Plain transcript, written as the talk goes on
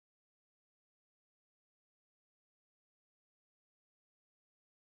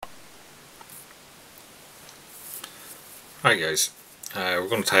Hi guys, we're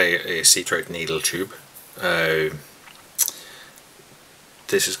going to tie a SEATROUT needle tube.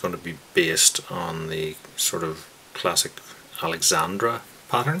 This is going to be based on the sort of classic Alexandra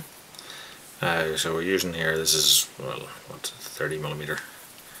pattern. So we're using here, this is, well, what's 30mm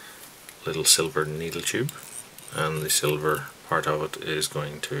little silver needle tube, and the silver part of it is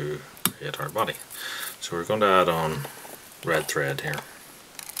going to create our body. So we're going to add on red thread here.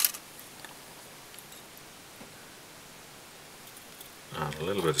 And a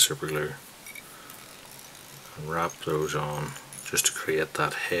little bit of super glue, and wrap those on just to create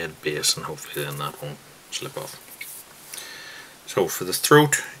that head base, and hopefully then that won't slip off. So for the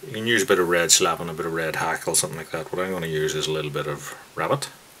throat, you can use a bit of red slab and a bit of red hackle, something like that. What I'm going to use is a little bit of rabbit.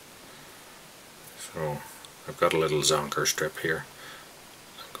 So I've got a little zonker strip here.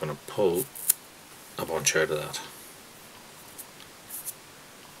 I'm going to pull a bunch out of that.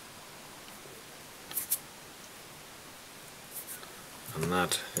 And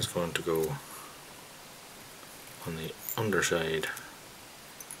that is going to go on the underside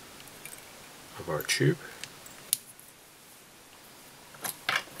of our tube.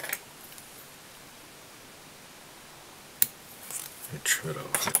 And trim it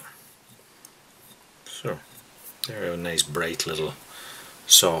off. So there we have a nice bright little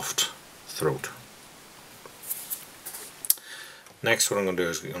soft throat. Next, what I'm going to do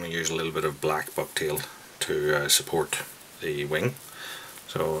is I'm going to use a little bit of black bucktail to support the wing.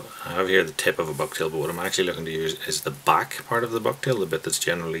 So I have here the tip of a bucktail, but what I'm actually looking to use is the back part of the bucktail, the bit that's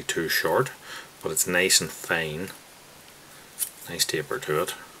generally too short, but it's nice and fine, nice taper to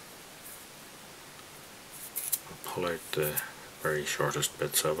it. I'll pull out the very shortest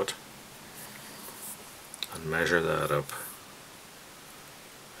bits of it and measure that up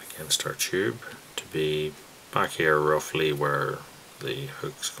against our tube to be back here roughly where the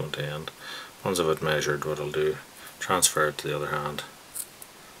hook's going to end. Once I've it measured, what I'll do, transfer it to the other hand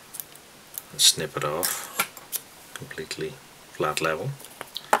and snip it off completely flat level.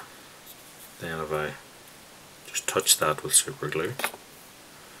 Then if I just touch that with super glue,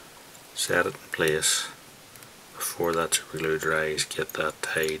 set it in place before that super glue dries, get that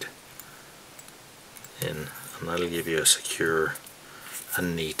tied in, and that'll give you a secure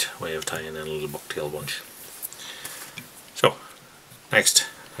and neat way of tying in a little bucktail bunch. So next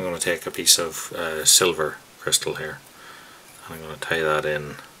I'm going to take a piece of silver crystal here, and I'm going to tie that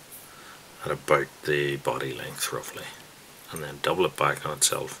in at about the body length roughly, and then double it back on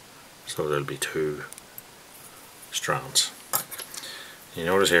itself so there'll be two strands. You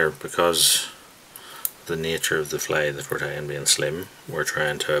notice here, because of the nature of the fly that we're tying being slim, we're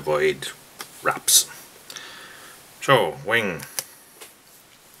trying to avoid wraps. So wing,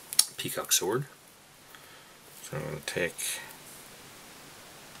 peacock sword. So I'm going to take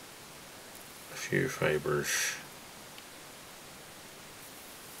a few fibers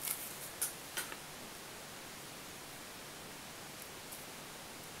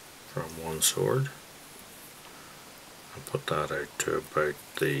from one sword and put that out to about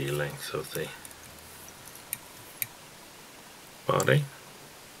the length of the body,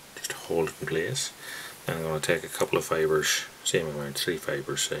 just hold it in place. Then I'm going to take a couple of fibers, same amount, 3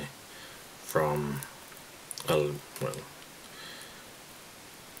 fibers say, from the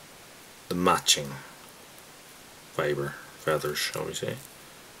matching fiber feathers, shall we say.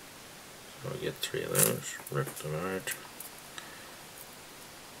 So I get 3 of those, rip them out.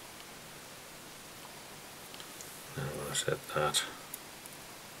 Now I'm going to set that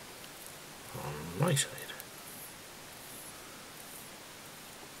on my side.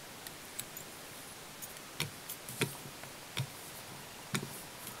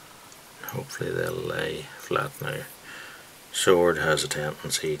 Hopefully they'll lay flat now. Sword has a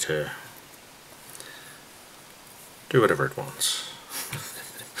tendency to do whatever it wants,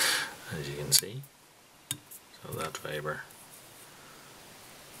 as you can see. So that fibre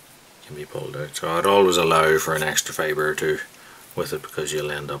can be pulled out. So I'd always allow for an extra fibre or two with it, because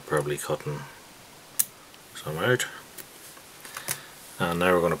you'll end up probably cutting some out. And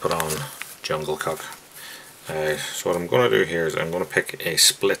now we're going to put on jungle cock. So what I'm going to do here is I'm going to pick a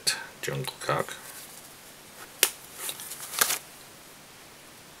split jungle cock.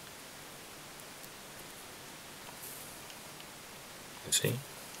 You see,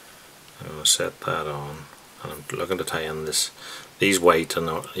 I'm going to set that on, and I'm looking to tie in this. These white and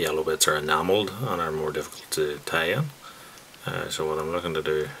yellow bits are enamelled and are more difficult to tie in. So what I'm looking to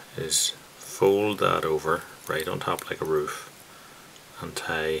do is fold that over right on top like a roof and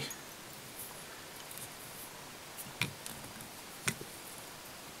tie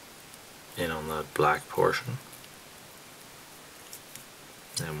in on that black portion.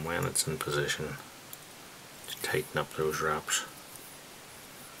 And when it's in position, tighten up those wraps.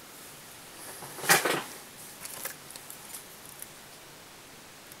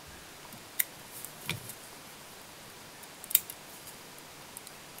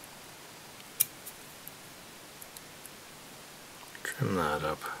 Trim that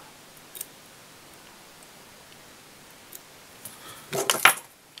up.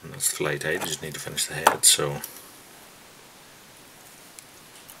 And that's fly tight, you just need to finish the head, so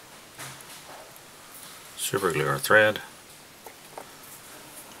super glue our thread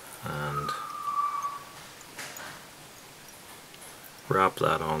and wrap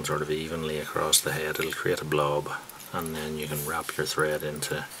that on sort of evenly across the head. It'll create a blob, and then you can wrap your thread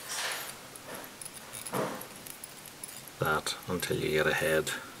into that until you get a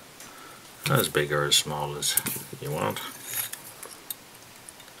head as big or as small as you want,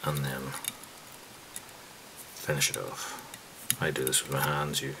 and then finish it off. I do this with my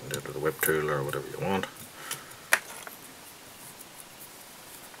hands, you can do it with a whip tool or whatever you want.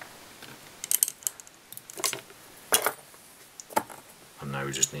 And now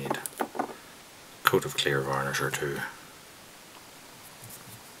we just need a coat of clear varnish or two.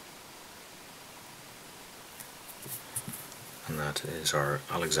 And that is our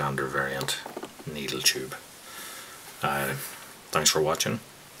Alexandra variant needle tube. Thanks for watching.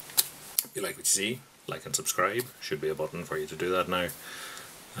 If you like what you see, like and subscribe. Should be a button for you to do that now.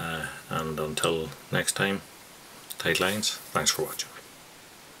 And until next time, tight lines. Thanks for watching.